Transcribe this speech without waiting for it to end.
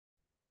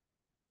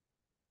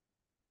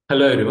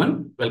Hello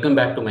everyone, welcome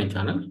back to my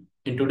channel.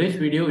 In today's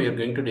video, we are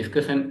going to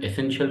discuss an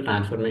essential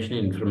transformation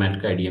in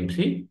Informatica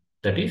IDMC,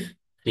 that is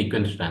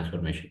sequence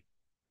transformation.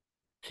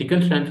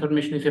 Sequence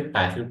transformation is a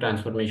passive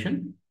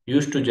transformation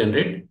used to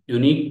generate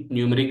unique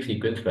numeric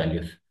sequence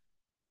values.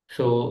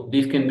 So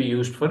these can be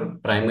used for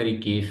primary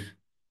keys,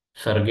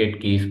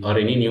 surrogate keys, or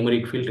any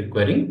numeric field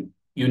requiring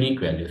unique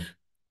values.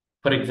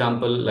 For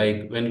example,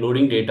 like when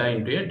loading data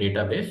into a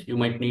database, you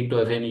might need to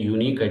assign a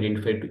unique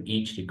identifier to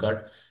each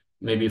record,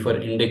 maybe for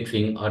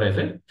indexing or as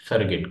a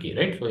surrogate key,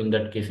 right? So in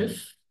that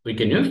cases, we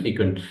can use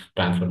sequence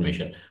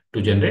transformation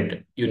to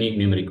generate unique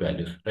numeric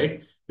values,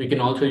 right? We can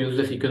also use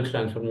the sequence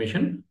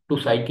transformation to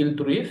cycle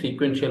through a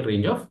sequential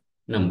range of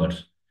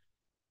numbers,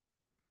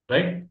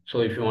 right?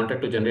 So if you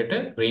wanted to generate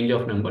a range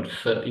of numbers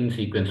in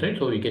sequence, right?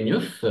 So we can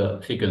use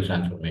sequence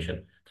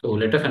transformation. So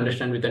let us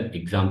understand with an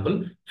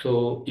example.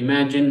 So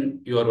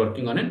imagine you are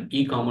working on an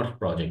e-commerce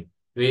project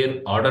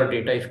where order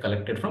data is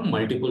collected from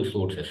multiple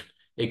sources.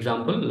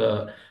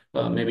 Example,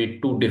 maybe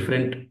two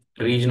different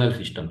regional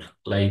systems.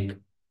 Like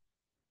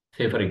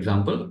say for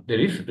example, there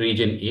is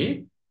region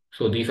A.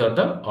 So these are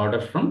the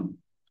orders from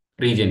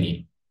region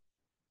A,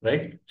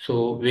 right?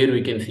 So where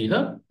we can see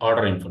the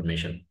order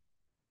information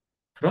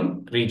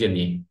from region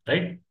A,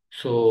 right?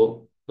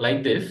 So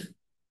like this,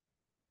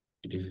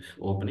 it is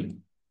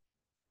opening.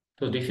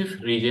 So this is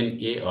region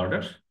A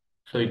orders.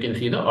 So you can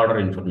see the order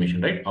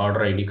information, right?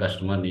 Order ID,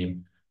 customer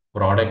name,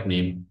 product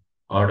name,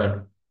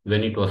 order,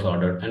 when it was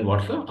ordered, and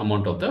what's the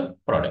amount of the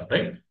product,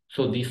 right?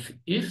 So this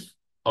is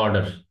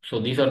orders. So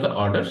these are the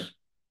orders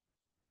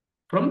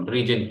from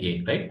region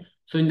A, right?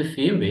 So in the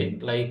same way,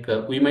 like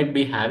we might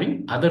be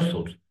having other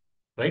source,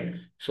 right?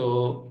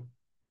 So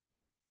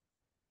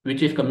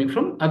which is coming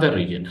from other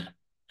regions.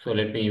 So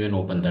let me even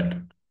open that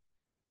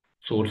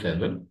source as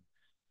well.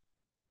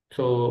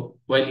 So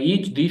while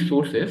each these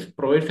sources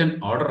provides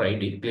an order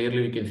ID,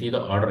 clearly we can see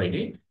the order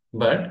ID,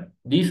 but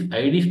these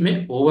IDs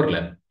may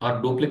overlap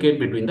or duplicate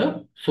between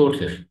the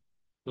sources.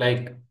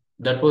 Like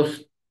that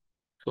was,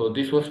 so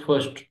this was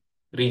first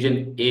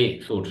region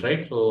A source,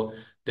 right? So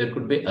there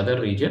could be other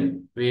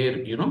region where,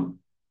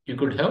 you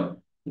could have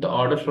the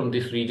orders from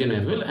this region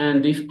as well.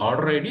 And these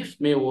order IDs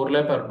may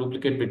overlap or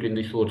duplicate between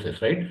the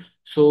sources, right?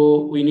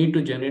 So we need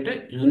to generate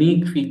a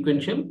unique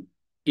sequential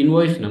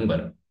invoice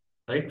number,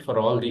 right, for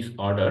all these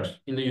orders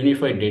in the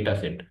unified data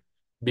set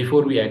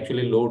before we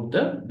actually load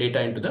the data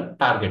into the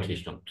target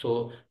system.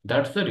 So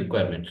that's the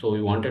requirement. So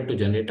we wanted to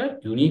generate a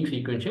unique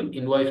sequential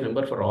invoice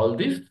number for all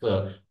these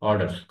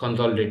orders,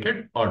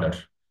 consolidated orders,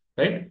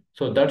 right?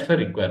 So that's the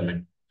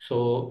requirement.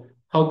 So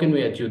how can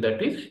we achieve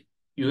that is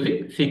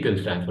using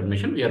sequence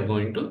transformation. We are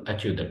going to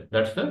achieve that.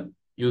 That's the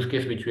use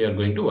case which we are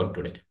going to work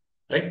today,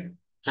 right?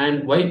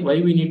 And why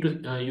we need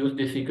to use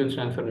this sequence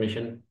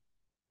transformation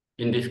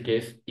in this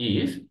case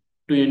is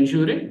to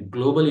ensure a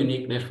global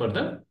uniqueness for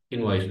the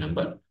invoice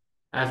number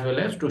as well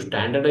as to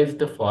standardize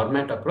the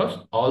format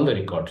across all the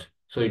records.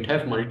 So it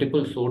has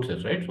multiple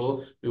sources, right?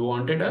 So we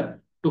wanted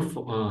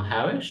to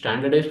have a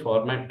standardized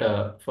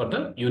format for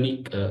the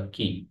unique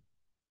key,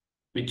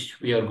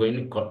 which we are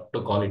going to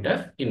call it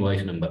as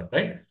invoice number,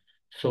 right?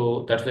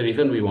 So that's the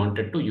reason we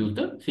wanted to use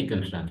the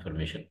sequence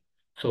transformation.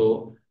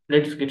 So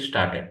let's get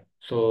started.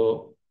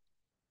 So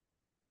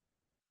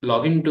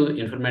log into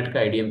Informatica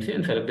IDMC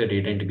and select the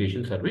data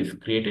integration service,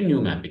 create a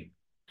new mapping.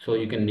 So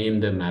you can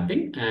name the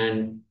mapping.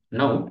 And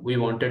now we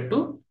wanted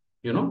to,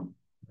 you know,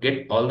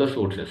 get all the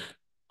sources,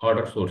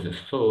 order sources.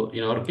 So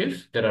in our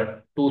case, there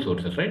are two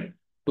sources, right?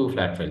 Two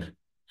flat files.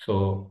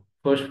 So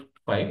first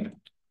file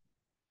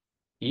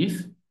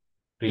is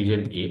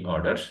region A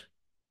orders.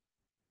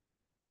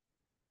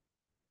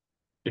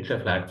 It's a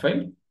flat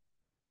file.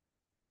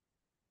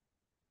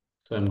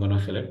 So I'm going to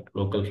select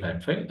local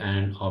flat file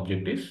and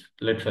object is,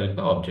 let's select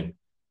the object.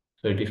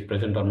 So it is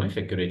present on my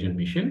secure agent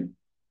machine.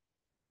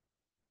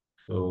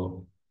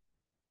 So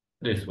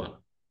this one.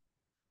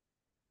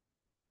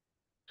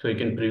 So you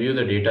can preview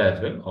the data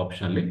as well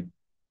optionally,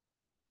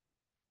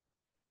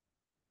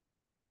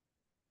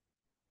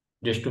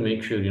 just to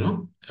make sure,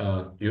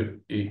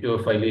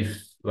 your file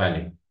is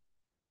valid,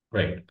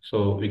 right?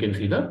 So we can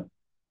see the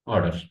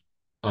orders.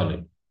 All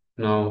right.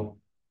 Now,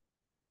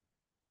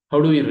 how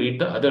do we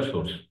read the other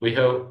source? We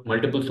have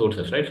multiple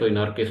sources, right? So in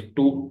our case,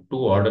 two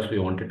orders we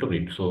wanted to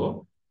read.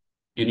 So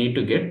you need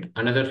to get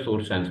another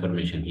source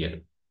transformation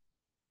here,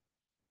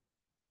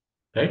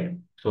 right?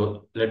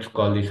 So let's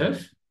call this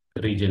as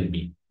region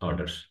B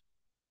orders.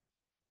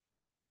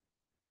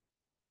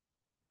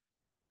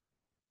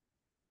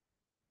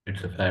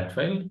 It's a flat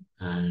file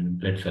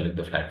and let's select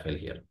the flat file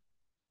here.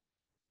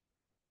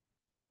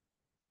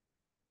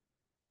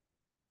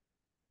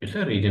 It's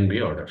a region B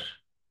orders.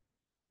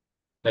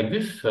 Like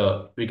this,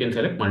 we can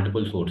select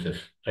multiple sources,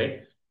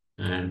 right?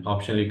 And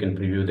optionally, you can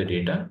preview the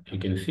data. You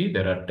can see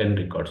there are 10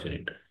 records in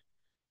it.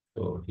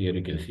 So here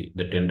you can see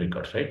the 10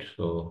 records, right?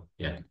 So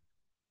yeah.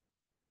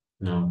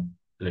 Now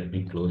let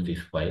me close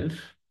these files.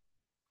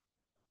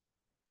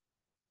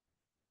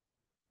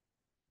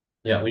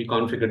 Yeah, we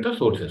configured the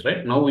sources,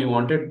 right? Now we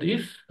wanted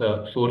these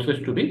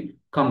sources to be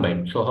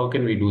combined. So how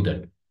can we do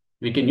that?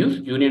 we can use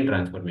union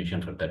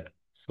transformation for that.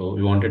 So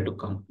we wanted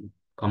to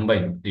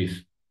combine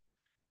these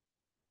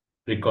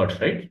records,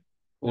 right?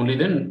 Only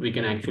then we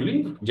can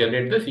actually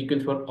generate the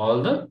sequence for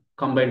all the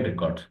combined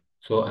records.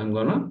 So I'm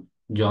gonna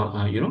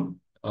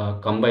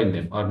combine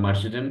them or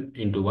merge them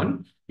into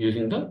one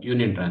using the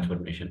union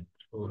transformation.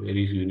 So where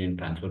is union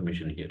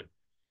transformation here?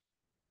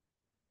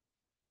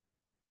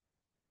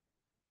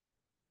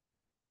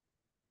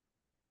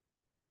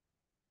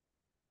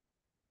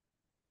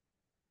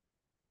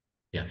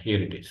 Yeah,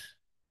 here it is.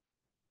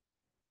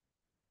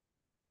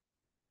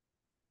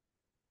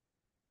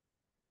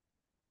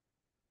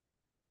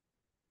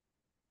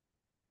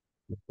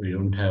 We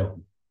don't have,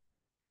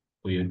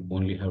 we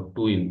only have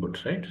two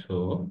inputs, right?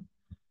 So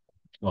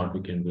what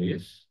we can do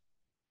is,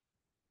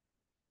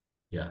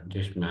 yeah,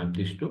 just map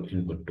this to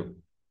input two.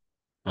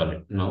 All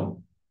right,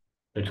 now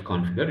let's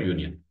configure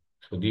union.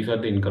 So these are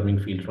the incoming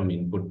fields from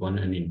input one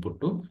and input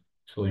two.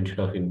 So instead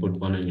of input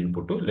one and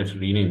input two, let's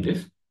rename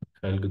this.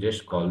 So I'll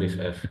just call this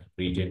as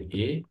region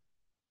A.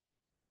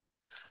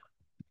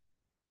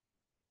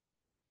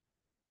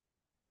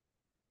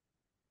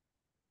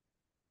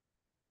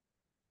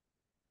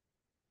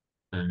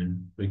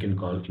 And we can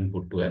call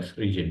input two as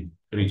region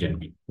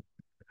B.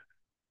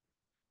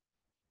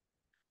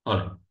 All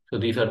right. So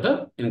these are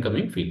the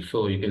incoming fields.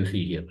 So you can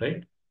see here,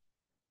 right?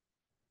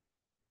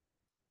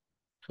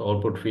 So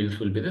output fields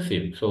will be the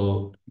same.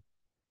 So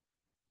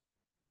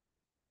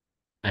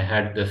I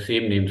had the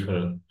same names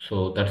for,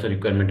 so that's a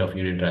requirement of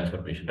union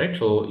transformation, right?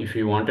 So if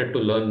you wanted to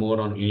learn more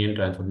on union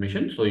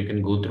transformation, so you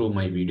can go through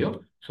my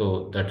video.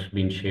 So that's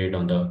been shared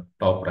on the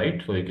top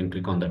right. So you can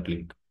click on that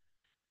link.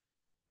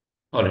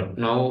 All right.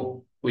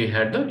 Now we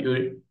had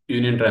the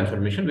union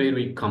transformation where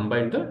we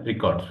combined the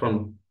records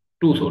from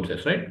two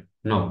sources, right?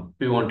 Now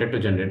we wanted to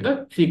generate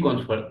the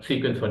sequence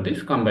for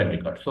this combined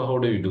record. So how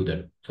do we do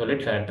that? So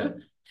let's add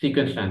the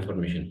sequence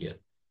transformation here.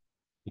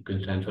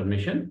 Sequence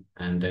transformation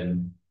and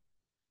then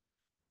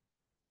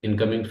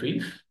incoming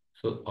fields.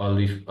 So all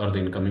these are the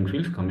incoming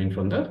fields coming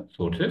from the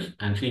sources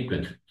and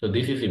sequence. So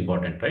this is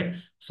important, right?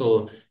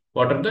 So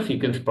what are the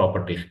sequence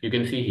properties? You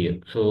can see here.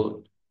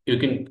 So you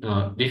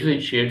can, this is a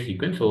shared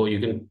sequence. So you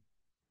can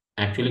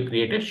actually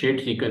create a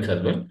shared sequence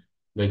as well.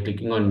 By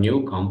clicking on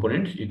new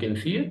components, you can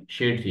see a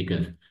shared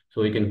sequence.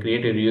 So we can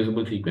create a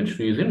reusable sequence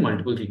to use in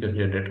multiple sequence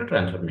generator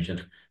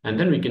transformations. And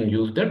then we can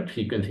use that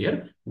sequence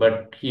here.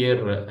 But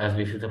here, as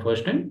this is the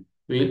first time,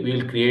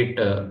 we'll create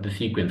the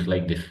sequence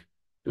like this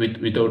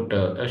without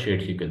a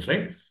shared sequence,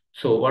 right?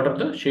 So what are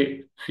the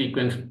shared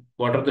sequence?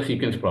 What are the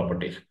sequence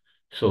properties?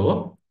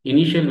 So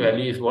initial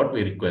value is what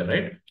we require,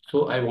 right?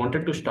 So I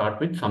wanted to start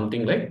with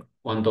something like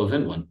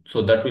 1001.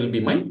 So that will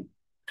be my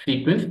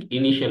sequence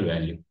initial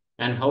value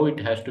and how it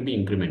has to be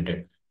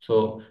incremented.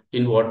 So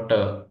in what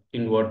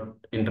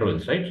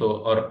intervals, right?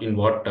 So or in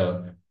what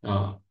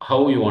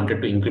how you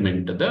wanted to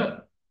increment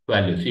the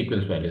value,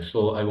 sequence value.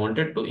 So I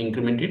wanted to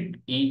increment it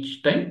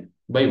each time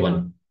by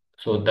one.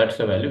 So that's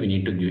the value we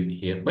need to give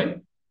here by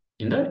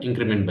in the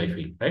increment by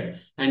field, right?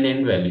 And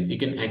end value, you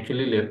can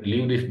actually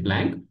leave this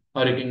blank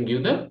or you can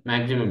give the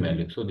maximum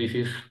value. So this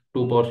is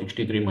 2 power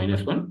 63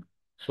 minus 1.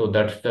 So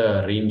that's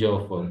the range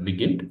of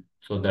begin.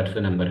 So that's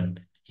the number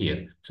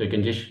here. So you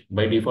can just,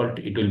 by default,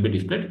 it will be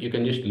displayed. You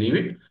can just leave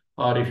it.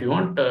 Or if you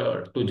want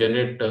to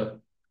generate to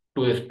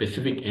a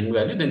specific end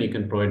value, then you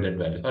can provide that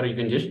value. Or you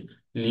can just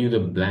leave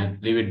it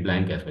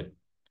blank as well.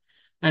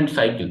 And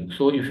cycle.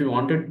 So if you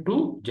wanted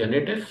to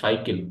generate a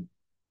cycle,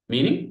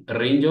 meaning a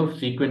range of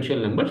sequential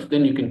numbers,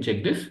 then you can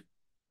check this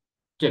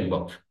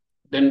checkbox.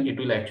 Then it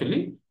will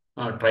actually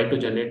try to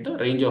generate the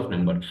range of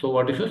numbers. So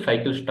what is the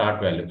cycle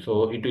start value?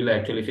 So it will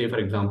actually say, for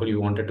example,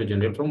 you wanted to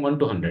generate from 1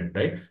 to 100,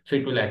 right? So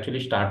it will actually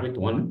start with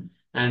 1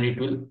 and it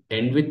will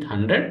end with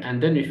 100.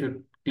 And then if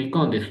you click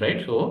on this,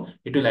 right? So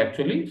it will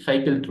actually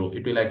cycle through.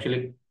 It will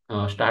actually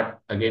start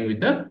again with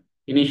the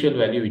initial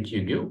value which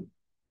you give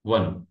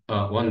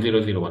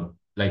 1001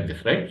 like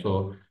this, right?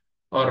 So,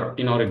 or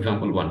in our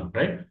example, 1,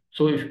 right?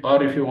 So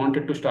if you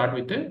wanted to start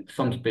with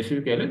some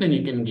specific value, then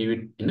you can give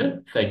it in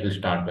the cycle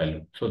start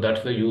value. So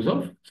that's the use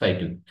of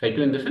cycle.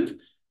 Cycle in the sense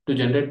to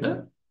generate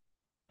the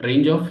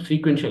range of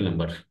sequential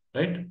numbers,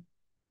 right?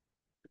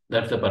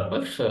 That's the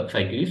purpose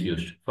cycle is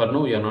used. For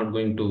now, we are not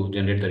going to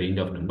generate the range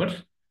of numbers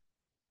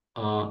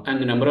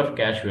and the number of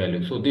cache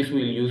value. So this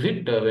we'll use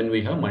it when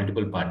we have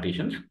multiple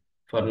partitions.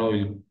 For now,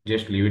 we'll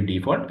just leave it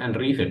default and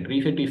reset.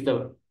 Reset is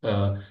the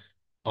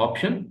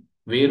option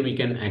where we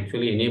can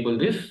actually enable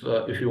this.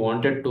 If you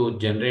wanted to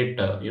generate,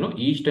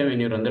 each time when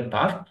you run the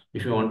task,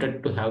 if you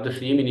wanted to have the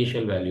same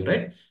initial value,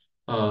 right?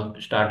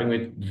 Starting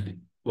with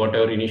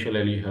whatever initial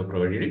value you have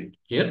provided it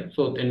here.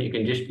 So then you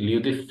can just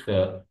leave this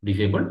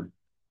disabled.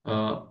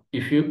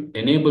 If you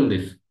enable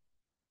this,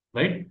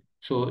 right?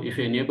 So if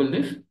you enable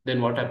this,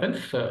 then what happens?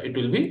 It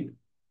will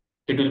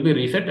be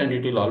reset and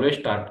it will always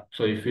start.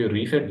 So if you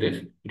reset this,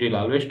 it will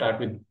always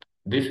start with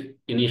this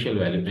initial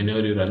value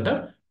whenever you run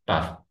the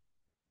task.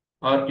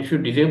 Or if you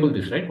disable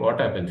this, right,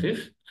 what happens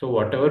is, so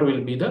whatever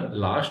will be the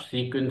last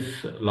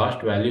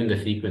value in the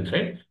sequence,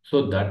 right?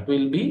 So that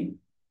will be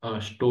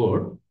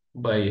stored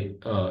by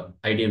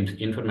IDMC,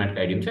 Informatica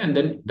IDMC, and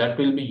then that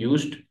will be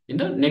used in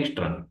the next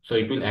run. So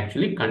it will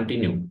actually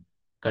continue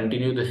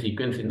the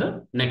sequence in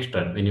the next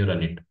run when you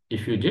run it,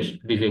 if you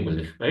just disable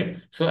this, right?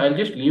 So I'll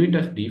just leave it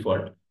as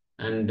default,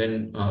 and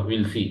then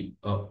we'll see.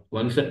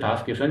 Once the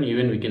task is run,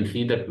 even we can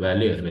see that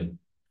value as well,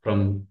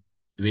 from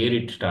where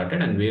it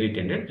started and where it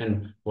ended,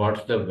 and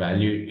what's the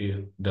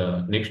value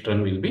the next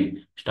run will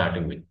be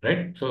starting with,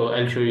 right? So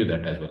I'll show you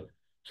that as well.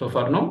 So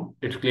for now,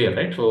 it's clear,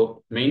 right?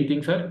 So main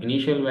things are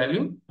initial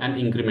value and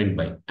increment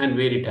by, and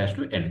where it has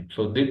to end.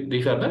 So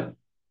these are the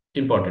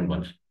important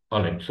ones.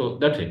 All right. So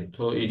that's it.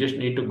 So you just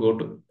need to go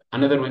to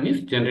another one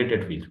is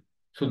generated fields.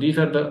 So these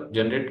are the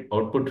generate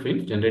output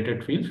fields,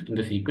 generated fields in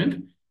the sequence,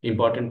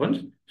 important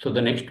ones. So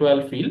the next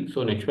 12 field,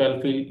 so next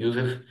 12 field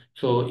uses,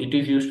 so it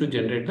is used to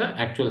generate the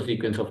actual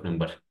sequence of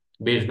numbers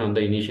based on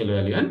the initial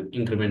value and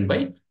increment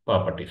by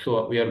property.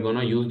 So we are going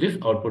to use this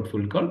output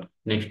field called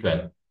next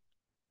 12,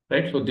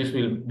 right? So this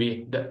will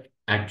be the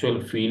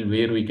actual field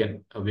where we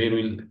can where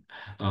we'll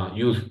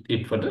use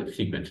it for the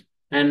sequence.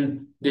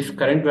 And this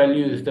current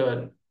value is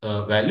the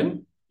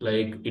value,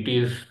 like it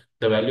is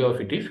the value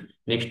of it is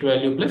next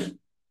value plus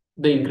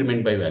the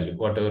increment by value,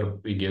 whatever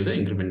we give the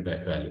increment by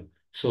value.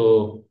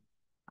 So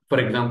for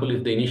example,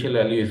 if the initial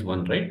value is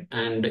 1, right,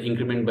 and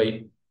increment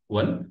by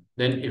 1,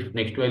 then if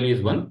next value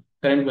is 1,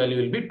 current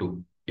value will be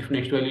 2. If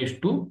next value is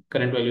 2,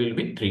 current value will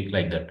be 3,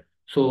 like that.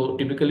 So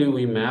typically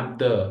we map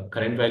the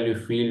current value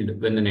field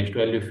when the next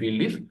value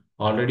field is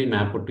already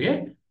mapped to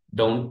a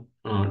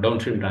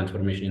downstream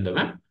transformation in the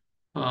map.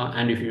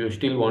 And if you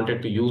still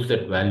wanted to use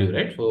that value,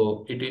 right,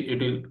 so it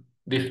will,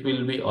 this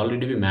will be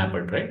already be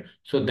mapped, right?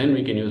 So then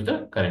we can use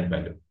the current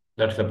value.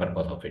 That's the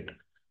purpose of it.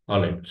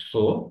 All right.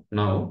 So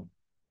now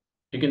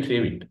you can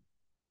save it.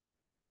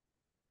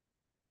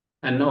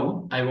 And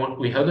now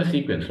we have the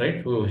sequence,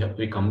 right?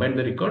 We combine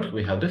the records,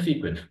 we have the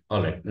sequence.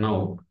 All right.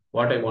 Now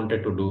what I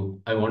wanted to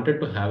do, I wanted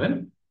to have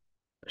a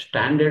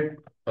standard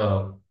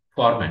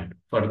format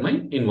for my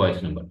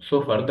invoice number.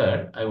 So for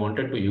that, I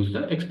wanted to use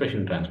the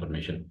expression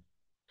transformation.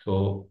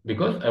 So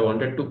because I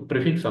wanted to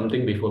prefix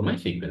something before my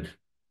sequence.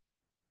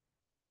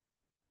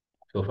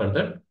 So for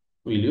that,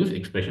 we'll use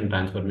expression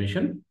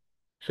transformation.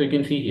 So you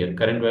can see here,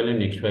 current value and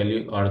next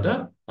value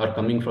are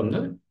coming from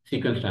the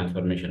sequence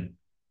transformation.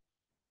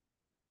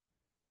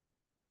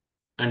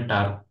 And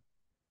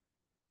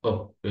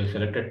oh, we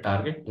selected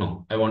target.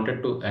 No, I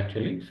wanted to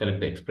actually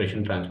select the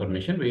expression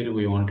transformation where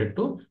we wanted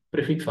to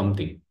prefix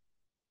something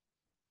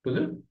to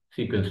the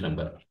sequence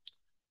number.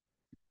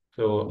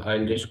 So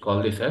I'll just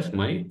call this as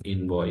my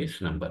invoice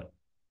number.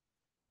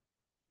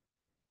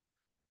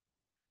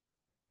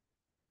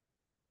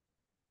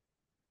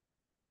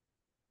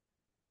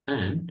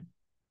 And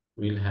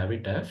we'll have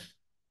it as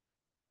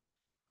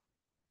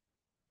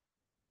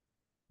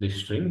the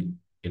string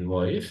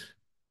invoice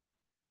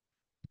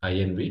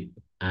inv,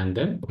 and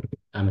then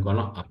I'm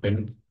gonna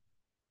append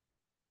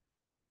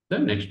the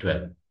next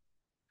 12.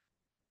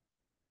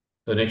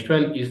 So next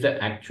 12 is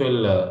the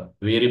actual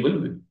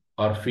variable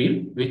or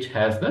field which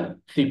has the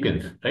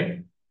sequence,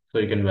 right? So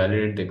you can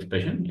validate the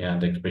expression. Yeah,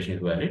 the expression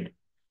is valid.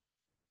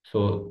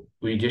 So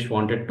we just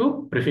wanted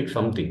to prefix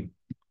something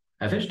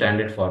as a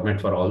standard format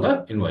for all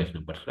the invoice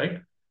numbers,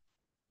 right?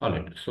 All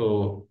right.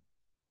 So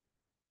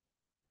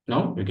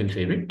now we can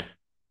save it.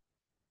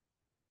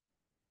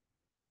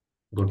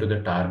 Go to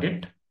the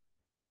target.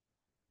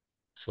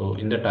 So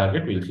in the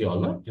target, we'll see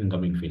all the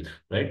incoming fields,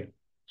 right?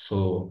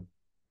 So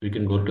we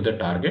can go to the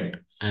target,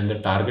 and the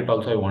target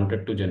also I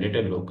wanted to generate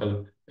a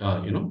local, I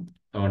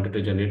wanted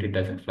to generate it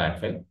as a flat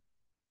file.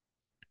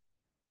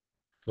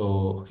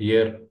 So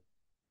here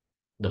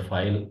the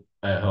file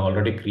I have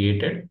already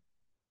created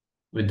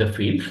with the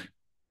fields.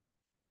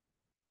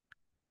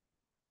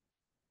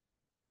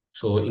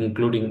 So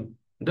including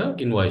the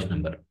invoice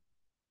number.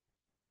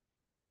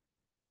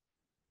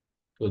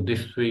 So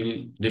this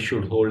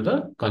should hold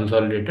the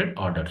consolidated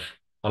orders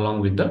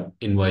along with the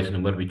invoice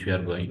number which we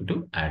are going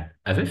to add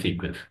as a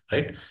sequence,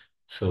 right?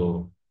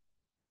 So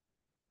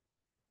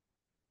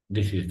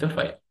this is the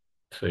file.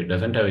 So it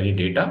doesn't have any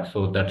data.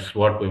 So that's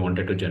what we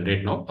wanted to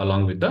generate now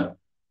along with the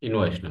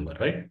invoice number,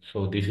 right?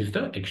 So this is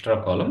the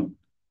extra column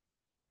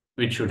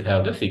which should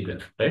have the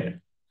sequence, right?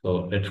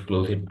 So let's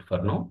close it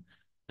for now.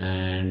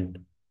 And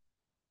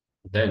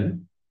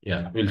then,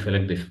 yeah, we'll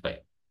select this file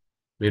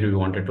where we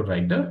wanted to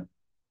write the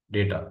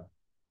data,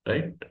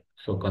 right?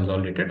 So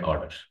consolidated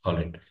orders. All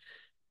right.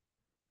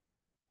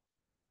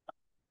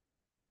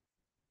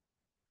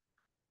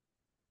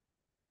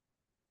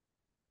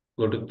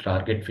 Go to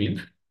target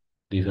fields.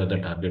 These are the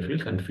target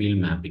fields and field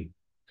mapping.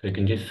 So you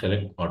can just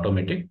select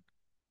automatic.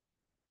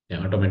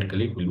 Yeah,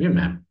 automatically it will be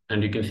mapped.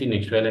 And you can see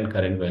next value and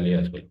current value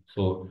as well.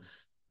 So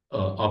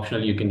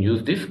optional, you can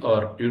use this,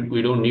 or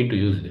we don't need to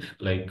use this.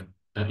 Like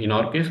in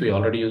our case, we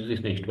already use this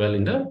next value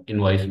in the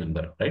invoice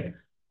number, right?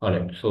 All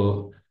right.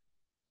 So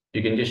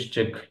you can just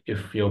check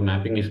if your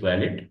mapping is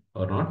valid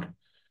or not.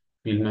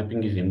 Field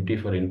mapping is empty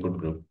for input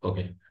group.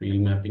 Okay.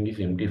 Field mapping is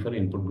empty for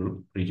input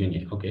group region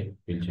A. Okay.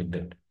 We'll check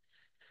that.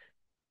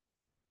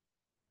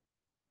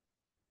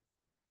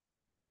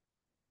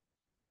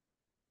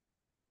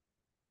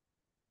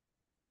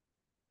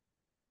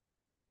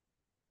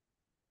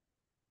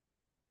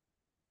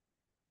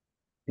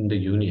 in the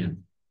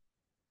union.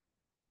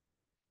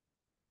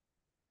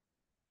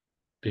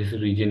 This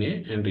is region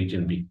A and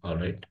region B. All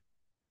right.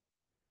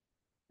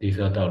 These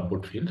are the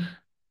output fields.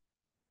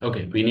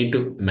 Okay, we need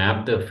to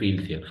map the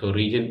fields here. So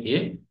region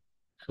A,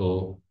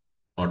 so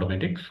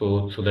automatic,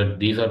 so that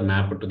these are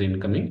mapped to the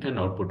incoming and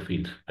output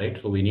fields, right?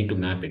 So we need to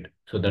map it.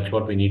 So that's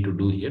what we need to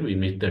do here. We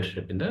missed that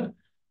step in the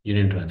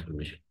union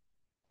transformation.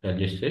 I'll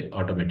just say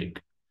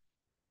automatic.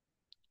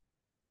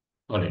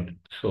 All right.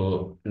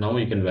 So now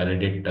we can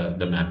validate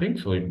the mapping.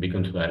 So it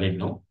becomes valid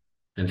now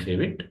and save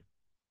it.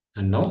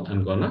 And now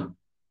I'm gonna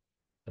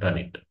run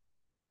it.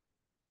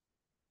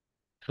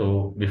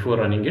 So before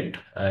running it,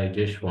 I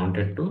just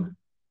wanted to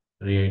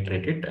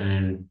reiterate it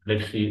and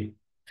let's see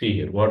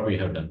here what we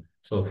have done.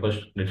 So first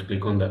let's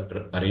click on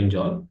the arrange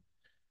all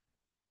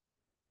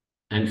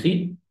and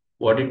see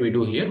what did we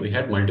do here. We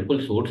had multiple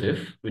sources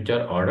which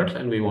are orders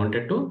and we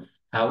wanted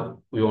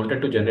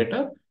to generate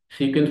a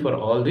sequence for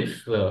all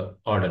these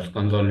orders,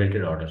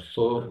 consolidated orders.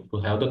 So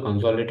to have the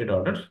consolidated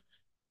orders,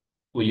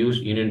 we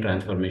used union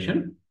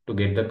transformation to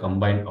get the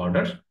combined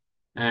orders.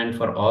 And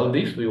for all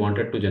these, we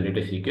wanted to generate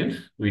a sequence.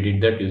 We did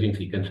that using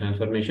sequence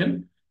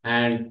transformation.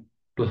 And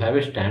to have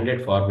a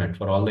standard format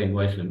for all the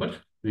invoice numbers,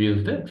 we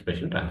use the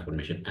expression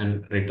transformation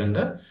and return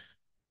the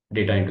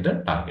data into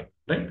the target,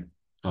 right?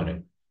 All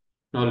right.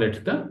 Now let's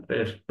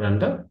run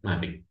the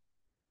mapping.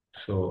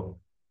 So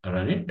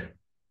run it,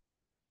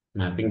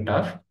 mapping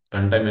task,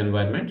 runtime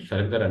environment,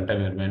 select the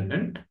runtime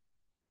environment,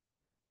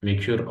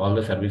 make sure all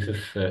the services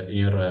in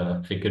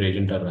your secure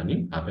agent are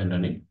running, up and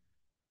running,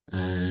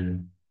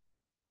 and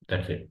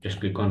that's it. Just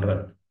click on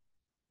run.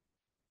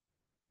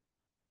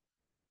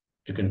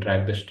 You can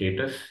track the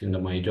status in the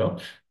My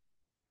Jobs.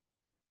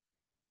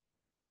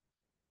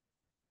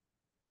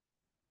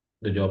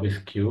 The job is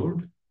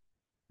queued.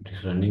 It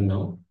is running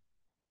now.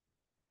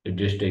 It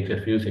just takes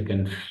a few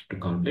seconds to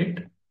complete.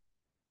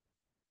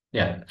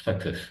 Yeah,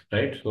 success,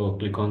 right? So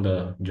click on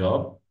the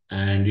job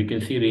and you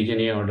can see region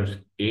A orders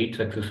 8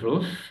 success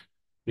rows,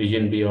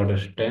 region B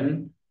orders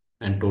 10,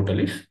 and total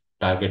is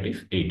target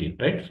is 18,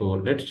 right? So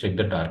let's check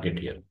the target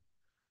here.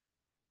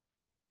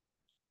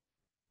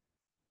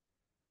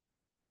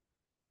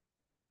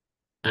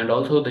 And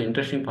also the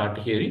interesting part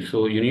here is,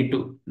 so you need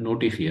to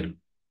notice here,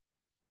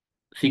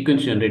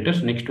 sequence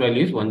generators next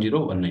value is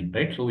 1019,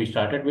 right? So we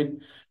started with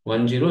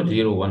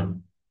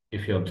 1001,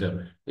 if you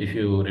observe, if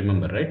you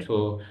remember, right?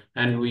 So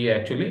and we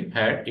actually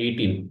had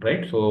 18,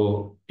 right?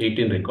 So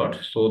 18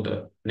 records, so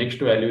the next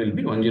value will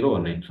be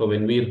 1019. So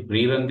when we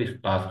rerun this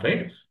task,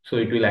 right, so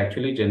it will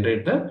actually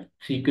generate the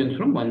sequence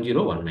from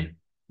 1019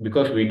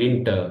 because we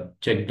didn't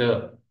check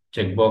the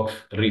checkbox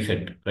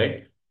reset,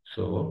 right?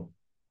 So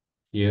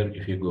here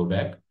if you go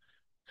back,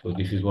 so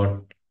this is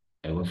what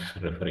I was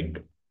referring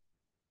to,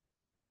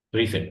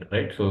 reset,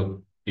 right?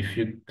 So if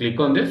you click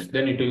on this,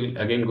 then it will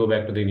again go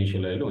back to the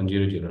initial value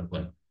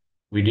 1001.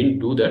 We didn't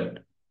do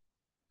that.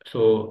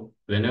 So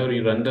whenever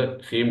you run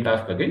the same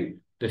task again,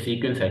 the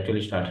sequence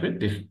actually starts with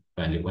this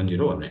value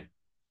 1019.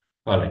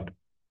 All right.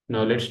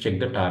 Now let's check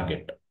the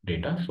target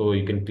data. So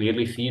you can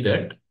clearly see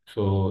that.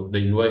 So the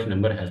invoice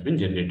number has been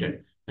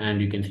generated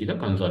and you can see the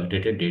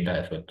consolidated data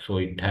as well. So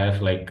it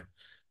has like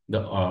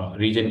the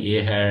region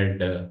A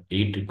had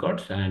 8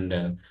 records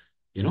and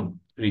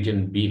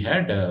region B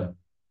had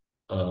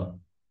uh,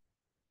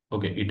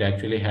 okay, it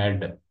actually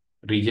had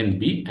region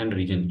B and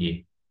region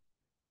A.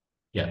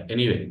 Yeah,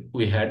 anyway,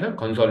 we had the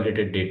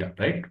consolidated data,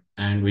 right?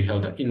 And we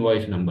have the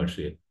invoice numbers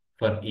here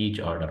for each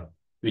order,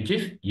 which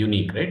is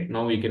unique, right?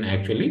 Now we can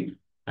actually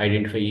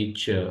identify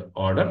each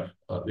order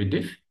with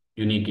this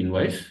unique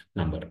invoice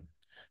number.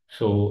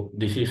 So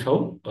this is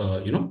how,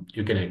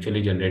 you can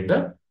actually generate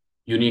the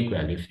unique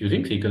values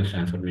using sequence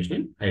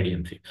transformation in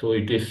IDMC. So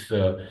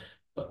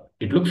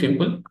it looks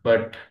simple,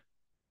 but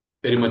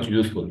very much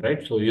useful,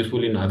 right? So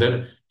useful in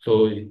other,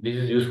 so this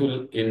is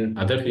useful in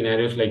other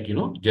scenarios like,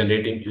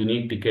 generating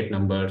unique ticket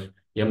numbers,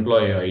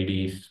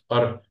 employee IDs,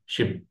 or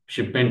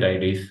shipment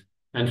IDs,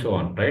 and so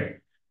on, right?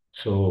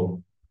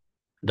 So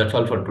that's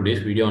all for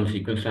today's video on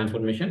sequence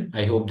transformation.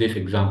 I hope this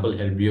example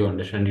helped you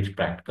understand its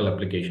practical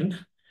applications.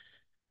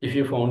 If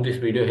you found this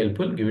video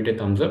helpful, give it a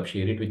thumbs up,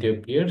 share it with your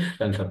peers,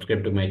 and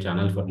subscribe to my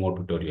channel for more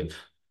tutorials.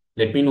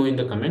 Let me know in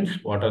the comments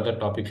what are the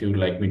topics you would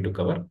like me to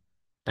cover.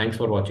 Thanks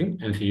for watching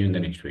and see you in the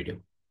next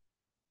video.